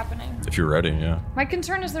 It's happening. If you're ready, yeah. My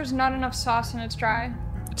concern is there's not enough sauce and it's dry.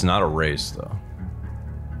 It's not a race, though.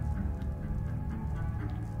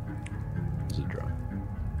 Is it dry?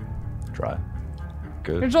 Dry.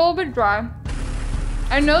 Good. It's a little bit dry.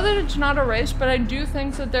 I know that it's not a race, but I do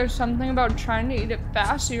think that there's something about trying to eat it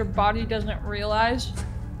fast so your body doesn't realize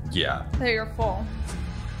Yeah. that you're full.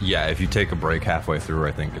 Yeah, if you take a break halfway through,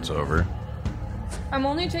 I think it's over. I'm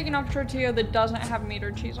only taking off tortilla that doesn't have meat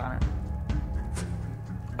or cheese on it.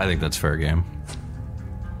 I think that's fair game.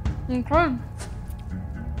 Okay.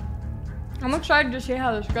 I'm excited to see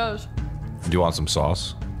how this goes. Do you want some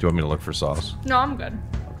sauce? Do you want me to look for sauce? No, I'm good.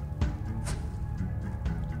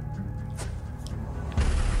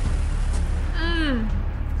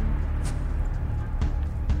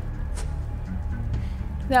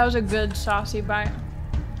 That was a good saucy bite.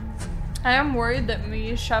 I am worried that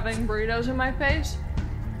me shoving burritos in my face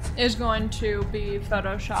is going to be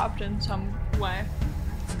photoshopped in some way.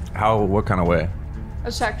 How? What kind of way?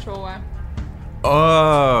 A sexual way.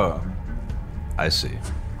 Oh, I see.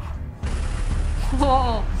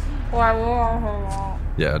 Oh,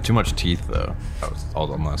 Yeah, too much teeth though. That was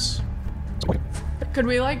all unless. Could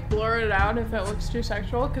we like blur it out if it looks too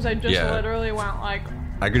sexual? Because I just literally went like.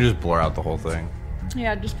 I could just blur out the whole thing.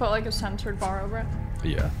 Yeah, just put like a censored bar over it.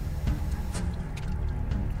 Yeah.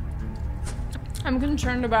 I'm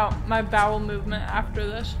concerned about my bowel movement after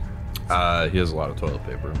this. He has a lot of toilet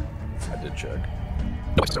paper. I did check.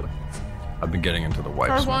 I've been getting into the wipes.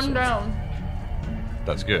 There's one down.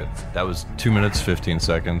 That's good. That was 2 minutes, 15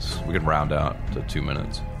 seconds. We can round out to 2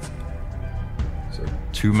 minutes. So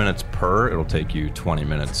 2 minutes per, it'll take you 20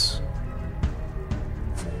 minutes.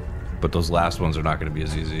 But those last ones are not going to be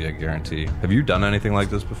as easy, I guarantee. Have you done anything like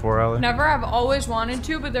this before, Allie? Never. I've always wanted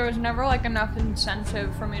to, but there was never like enough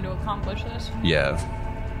incentive for me to accomplish this. Yeah.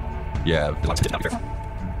 Yeah.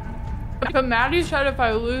 But Matty said if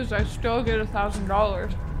I lose, I still get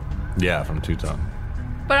 $1,000. Yeah, from two-tone.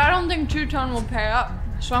 But I don't think two-tone will pay up.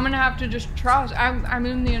 So I'm going to have to just trust. I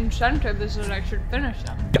mean, the incentive is that I should finish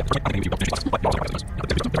them.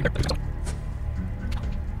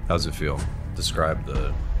 How's it feel? Describe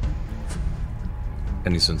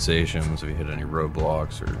any sensations, if you hit any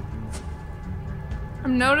roadblocks or...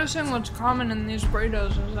 I'm noticing what's common in these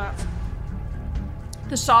burritos is that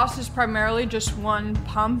the sauce is primarily just one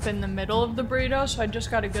pump in the middle of the burrito, so I just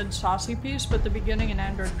got a good saucy piece, but the beginning and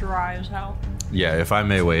end are dry as hell. Yeah, if I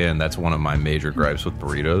may weigh in, that's one of my major gripes with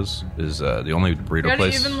burritos, is the only burrito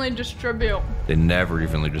place... You gotta evenly distribute. They never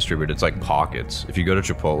evenly distribute. It's like pockets. If you go to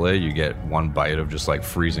Chipotle, you get one bite of just like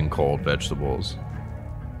freezing cold vegetables.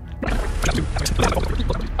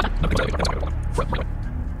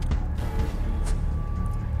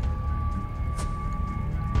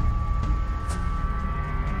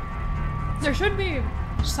 There should be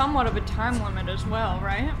somewhat of a time limit as well,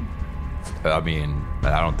 right? I mean,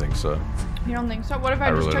 I don't think so. You don't think so? What if I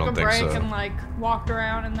just really took a don't think break so. and like walked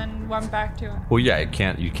around and then went back to it? Well, yeah, you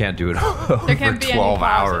can't do it over There can't be 12 any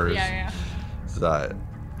pause. hours. Yeah. It's not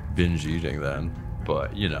binge eating then,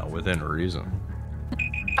 but you know, within reason.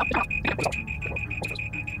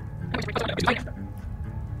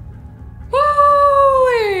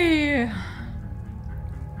 Woo!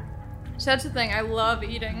 So that's the thing. I love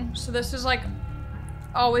eating. So this is like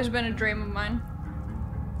always been a dream of mine.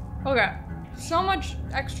 Okay. So much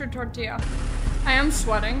extra tortilla. I am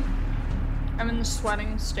sweating. I'm in the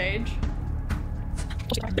sweating stage.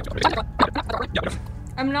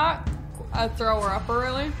 I'm not a thrower-upper,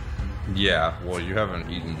 really. Yeah, well, you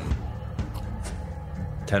haven't eaten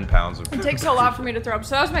 10 pounds of... It takes a lot for me to throw up.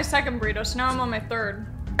 So that was my second burrito, so now I'm on my third.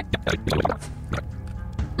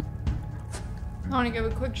 I want to give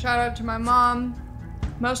a quick shout out to my mom,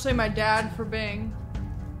 mostly my dad, for being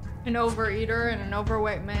an overeater and an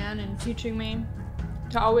overweight man and teaching me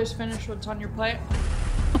to always finish what's on your plate.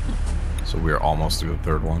 So we're almost to the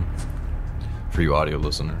third one for you audio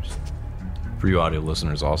listeners. For you audio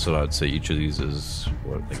listeners also, I'd say each of these is,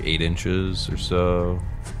 what, like 8 inches or so,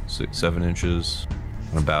 7 inches,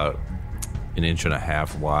 and about 1.5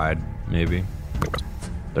 inches wide, maybe.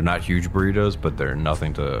 They're not huge burritos, but they're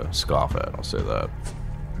nothing to scoff at, I'll say that.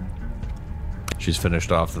 She's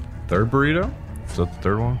finished off the third burrito? Is that the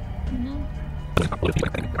third one? Mm-hmm.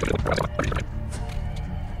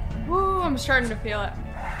 Woo, I'm starting to feel it.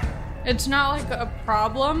 It's not like a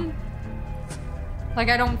problem. Like,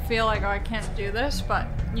 I don't feel like, oh, I can't do this, but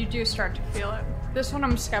you do start to feel it. This one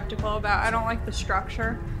I'm skeptical about. I don't like the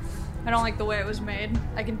structure. I don't like the way it was made.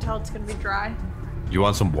 I can tell it's gonna be dry. You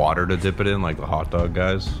want some water to dip it in, like the hot dog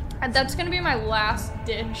guys? And that's gonna be my last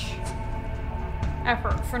ditch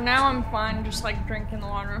effort. For now, I'm fine just like drinking the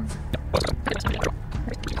water.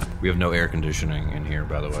 We have no air conditioning in here,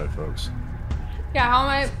 by the way, folks. Yeah, how am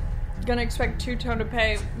I gonna expect Two-Tone to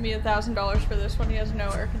pay me $1,000 for this when he has no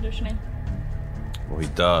air conditioning? Well, he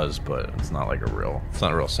does, but it's not like it's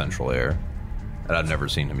not a real central air. And I've never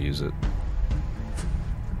seen him use it.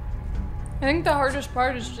 I think the hardest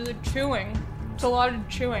part is the chewing. It's a lot of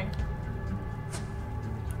chewing.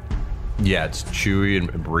 Yeah, it's chewy, and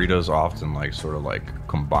burritos often like sort of like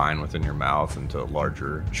combine within your mouth into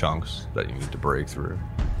larger chunks that you need to break through.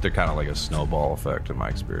 They're kind of like a snowball effect in my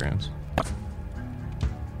experience.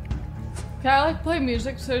 Can I like play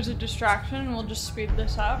music so there's a distraction and we'll just speed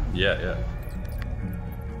this up? Yeah.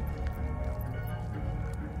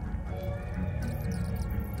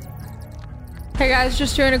 Hey guys,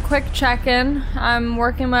 just doing a quick check-in. I'm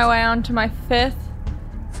working my way on to my 5th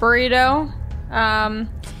burrito.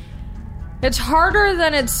 It's harder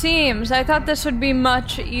than it seems. I thought this would be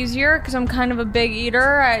much easier because I'm kind of a big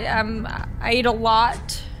eater. I eat a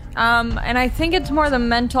lot. And I think it's more the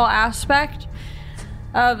mental aspect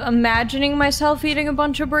of imagining myself eating a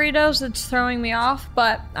bunch of burritos that's throwing me off.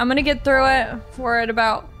 But I'm gonna get through it. We're at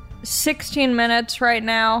about 16 minutes right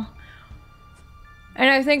now. And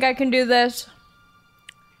I think I can do this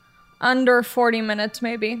under 40 minutes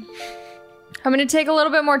maybe. I'm going to take a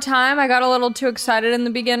little bit more time. I got a little too excited in the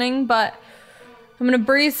beginning, but I'm going to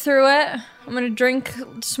breathe through it. I'm going to drink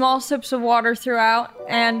small sips of water throughout.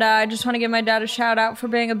 And I just want to give my dad a shout out for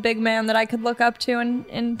being a big man that I could look up to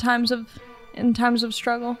in times of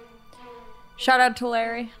struggle. Shout out to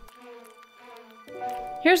Larry.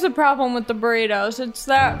 Here's the problem with the burritos. It's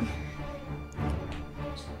that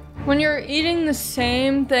when you're eating the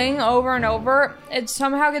same thing over and over, it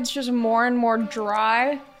somehow gets just more and more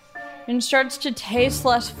dry and starts to taste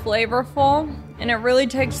less flavorful, and it really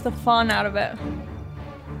takes the fun out of it.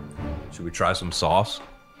 Should we try some sauce?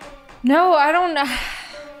 No, I don't.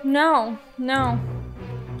 No.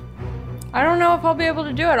 I don't know if I'll be able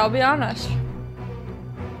to do it, I'll be honest.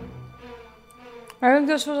 I think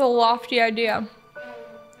this was a lofty idea.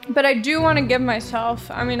 But I do want to give myself,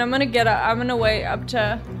 I'm gonna wait up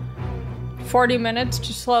to 40 minutes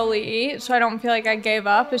to slowly eat, so I don't feel like I gave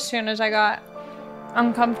up as soon as I got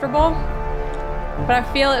uncomfortable. But I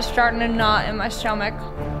feel it starting to knot in my stomach.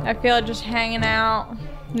 I feel it just hanging out,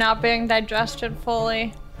 not being digested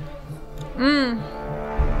fully.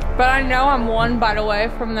 But I know I'm one bite away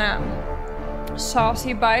from that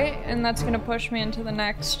saucy bite, and that's gonna push me into the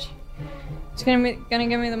next. It's gonna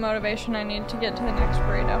give me the motivation I need to get to the next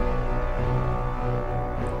burrito.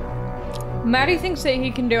 Matty thinks that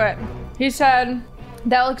he can do it. He said,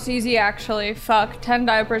 that looks easy actually. Fuck, 10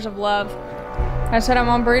 diapers of love. I said, I'm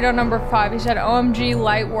on burrito number 5. He said, OMG,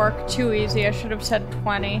 light work, too easy. I should have said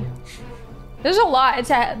 20. There's a lot.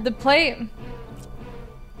 The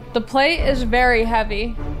plate is very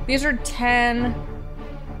heavy. These are 10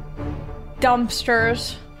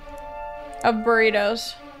 dumpsters of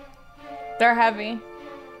burritos. They're heavy.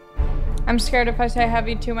 I'm scared if I say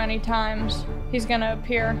heavy too many times, he's gonna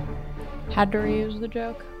appear. Had to reuse the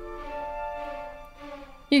joke.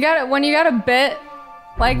 When you got a bit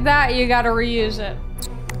like that, you gotta reuse it.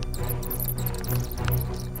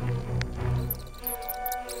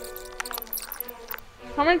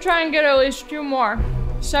 I'm gonna try and get at least 2 more.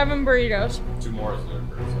 7 burritos. 2 more is there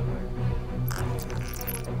first,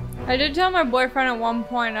 I think. I did tell my boyfriend at one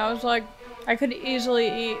point, I was like, I could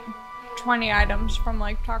easily eat 20 items from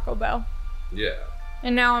like Taco Bell. Yeah.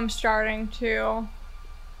 And now I'm starting to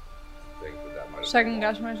Think that might have second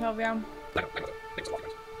guess myself, yeah.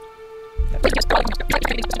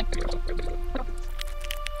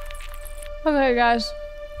 Okay, guys.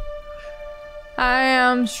 I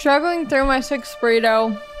am struggling through my 6th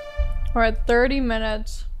burrito. We're at 30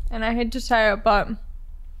 minutes, and I hate to say it, but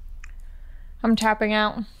I'm tapping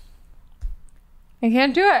out. I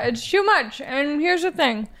can't do it. It's too much. And here's the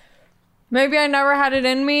thing. Maybe I never had it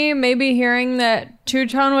in me. Maybe hearing that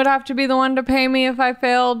Two-Tone would have to be the one to pay me if I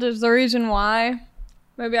failed is the reason why.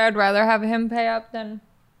 Maybe I'd rather have him pay up than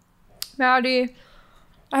Matty.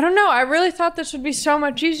 I don't know. I really thought this would be so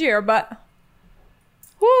much easier, but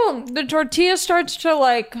whew, the tortilla starts to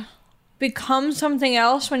like become something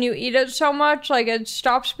else when you eat it so much. Like it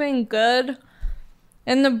stops being good.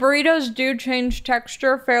 And the burritos do change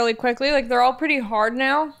texture fairly quickly. Like they're all pretty hard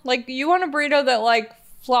now. Like you want a burrito that like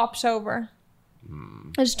flops over.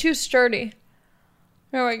 It's too sturdy.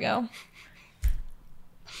 There we go.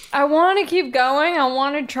 I want to keep going. I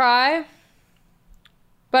want to try.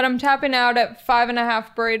 But I'm tapping out at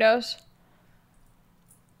 5.5 burritos.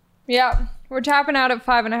 Yeah, we're tapping out at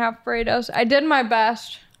 5.5 burritos. I did my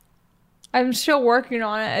best. I'm still working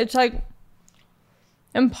on it. It's like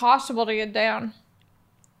impossible to get down.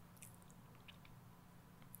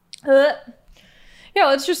 Yeah,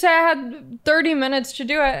 let's just say I had 30 minutes to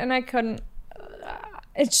do it and I couldn't.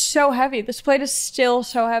 It's so heavy. This plate is still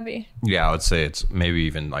so heavy. Yeah, I would say it's maybe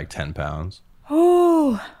even like 10 pounds.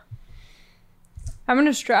 Oh, I'm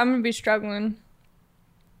gonna be struggling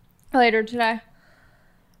later today.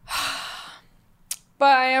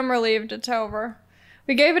 But I am relieved it's over.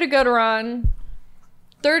 We gave it a good run.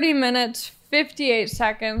 30 minutes, 58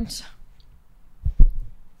 seconds.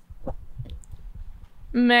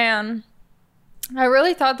 Man, I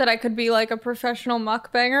really thought that I could be like a professional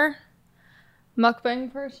mukbang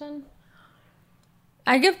person.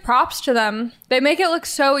 I give props to them. They make it look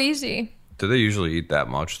so easy. Do they usually eat that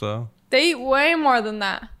much though? They eat way more than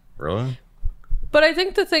that. Really? But I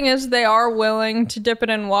think the thing is they are willing to dip it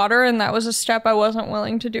in water, and that was a step I wasn't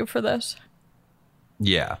willing to do for this.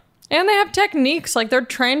 Yeah. And they have techniques. Like, they're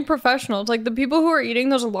trained professionals. Like, the people who are eating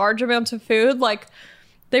those large amounts of food, like,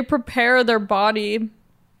 they prepare their body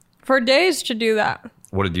for days to do that.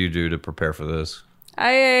 What did you do to prepare for this?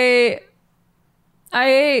 I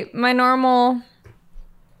ate my normal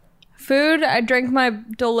Food, I drank my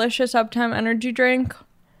delicious Uptime energy drink.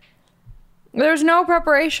 There's no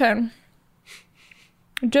preparation.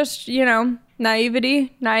 Just, you know,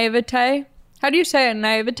 naivete. How do you say it?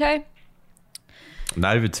 Naivete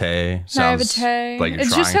sounds like you're it trying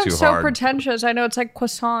just sounds too so hard. pretentious. I know, it's like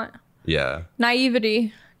croissant. Yeah.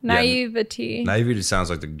 Naivety. Naivety sounds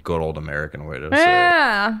like the good old American way to say it.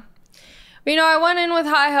 Yeah. You know, I went in with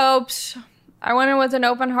high hopes. I went in with an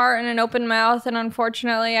open heart and an open mouth, and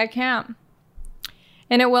unfortunately I can't.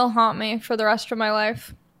 And it will haunt me for the rest of my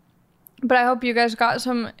life. But I hope you guys got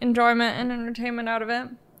some enjoyment and entertainment out of it.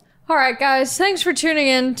 Alright guys, thanks for tuning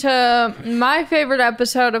in to my favorite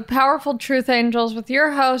episode of Powerful Truth Angels with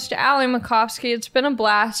your host, Allie Makovsky. It's been a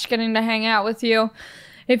blast getting to hang out with you.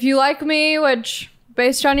 If you like me, which,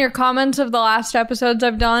 based on your comments of the last episodes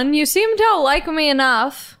I've done, you seem to like me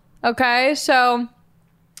enough. Okay, so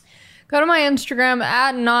go to my Instagram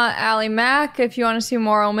at NotAllieMac if you want to see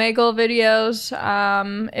more Omegle videos.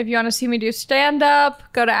 If you want to see me do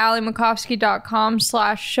stand-up, go to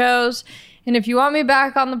AllieMakovsky.com/shows. And if you want me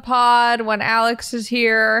back on the pod when Alex is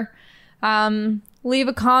here, leave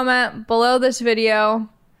a comment below this video.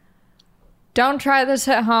 Don't try this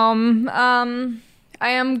at home. I'm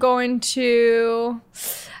going to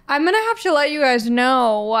have to let you guys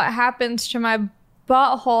know what happens to my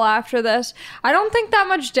butthole after this. I don't think that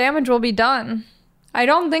much damage will be done. I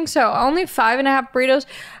don't think so. Only 5.5 burritos.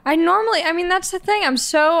 That's the thing.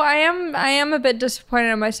 I am a bit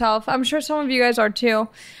disappointed in myself. I'm sure some of you guys are too.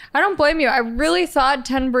 I don't blame you. I really thought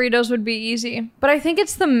 10 burritos would be easy, but I think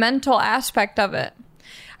it's the mental aspect of it.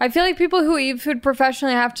 I feel like people who eat food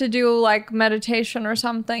professionally have to do like meditation or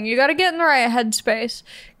something. You got to get in the right headspace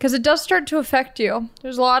because it does start to affect you.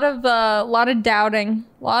 There's a lot of doubting,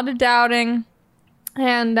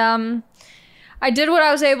 and I did what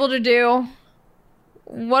I was able to do.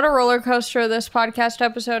 What a roller coaster this podcast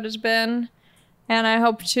episode has been, and I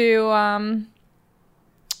hope to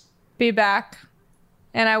be back.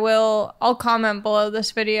 And I'll comment below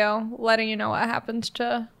this video letting you know what happens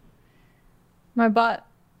to my butt.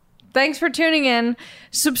 Thanks for tuning in.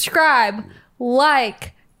 Subscribe,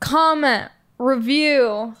 like, comment,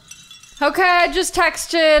 review. Okay, I just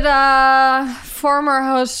texted former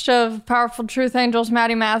host of Powerful Truth Angels,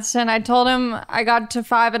 Matty Matheson. I told him I got to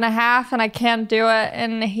 5.5 and I can't do it.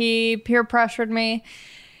 And he peer pressured me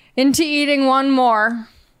into eating one more.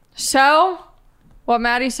 So, what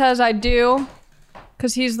Matty says I do,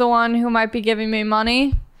 because he's the one who might be giving me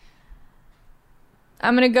money,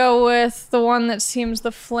 I'm going to go with the one that seems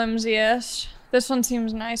the flimsiest. This one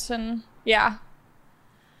seems nice and, yeah.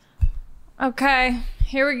 Okay,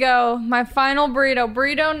 here we go. My final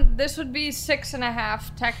burrito. This would be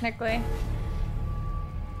 6.5, technically.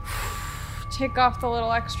 Take off the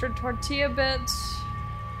little extra tortilla bits.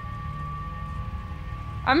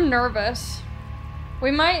 I'm nervous.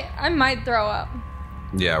 I might throw up.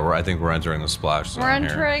 Yeah, I think we're entering the splash zone. We're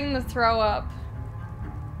entering the throw up.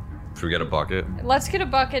 Should we get a bucket? Let's get a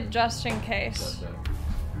bucket just in case.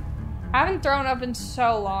 I haven't thrown up in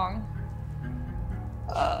so long.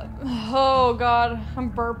 Oh god,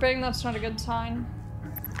 I'm burping. That's not a good sign.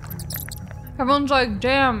 Everyone's like,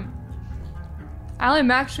 damn, Allie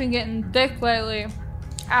Mac's been getting thick lately.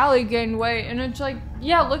 Allie gained weight. And it's like,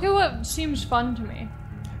 yeah, look at what seems fun to me.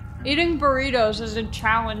 Eating burritos as a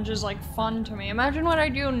challenge is like fun to me. Imagine what I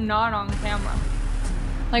do not on camera.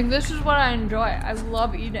 Like, this is what I enjoy. I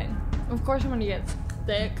love eating. Of course I'm gonna get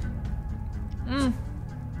thick.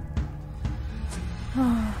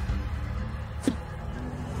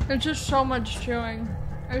 It's just so much chewing.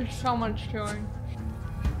 It's so much chewing.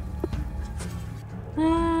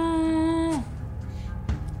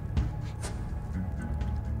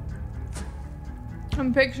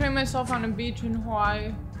 I'm picturing myself on a beach in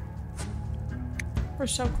Hawaii. We're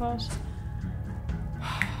so close.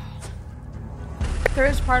 There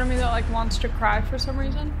is part of me that like wants to cry for some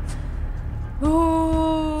reason.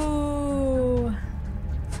 Ooh.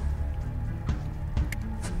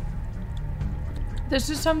 This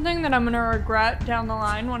is something that I'm gonna regret down the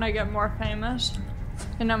line when I get more famous.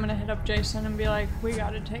 And I'm gonna hit up Jason and be like, we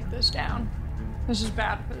gotta take this down. This is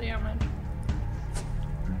bad for the image.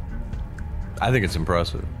 I think it's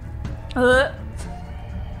impressive. I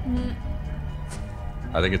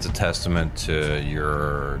think it's a testament to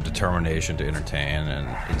your determination to entertain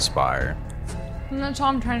and inspire. And that's all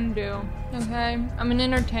I'm trying to do, okay? I'm an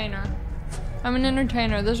entertainer.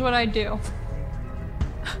 This is what I do.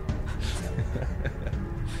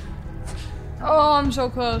 Oh, I'm so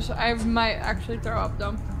close. I might actually throw up,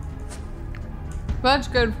 though. But that's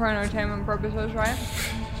good for entertainment purposes, right?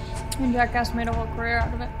 And Jackass made a whole career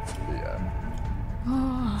out of it. Yeah.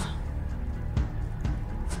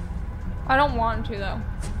 I don't want to, though.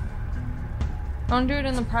 I want to do it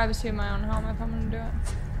in the privacy of my own home if I'm going to do it.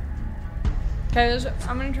 Okay,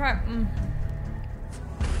 I'm going to try.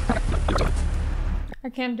 I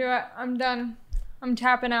can't do it. I'm done. I'm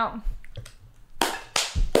tapping out.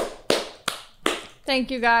 Thank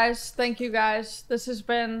you guys. Thank you guys. This has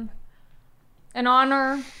been an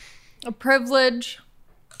honor, a privilege.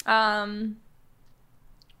 And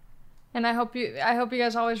I hope you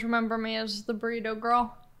guys always remember me as the burrito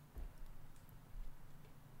girl.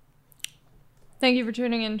 Thank you for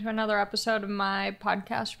tuning in to another episode of my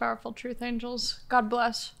podcast, Powerful Truth Angels. God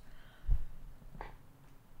bless.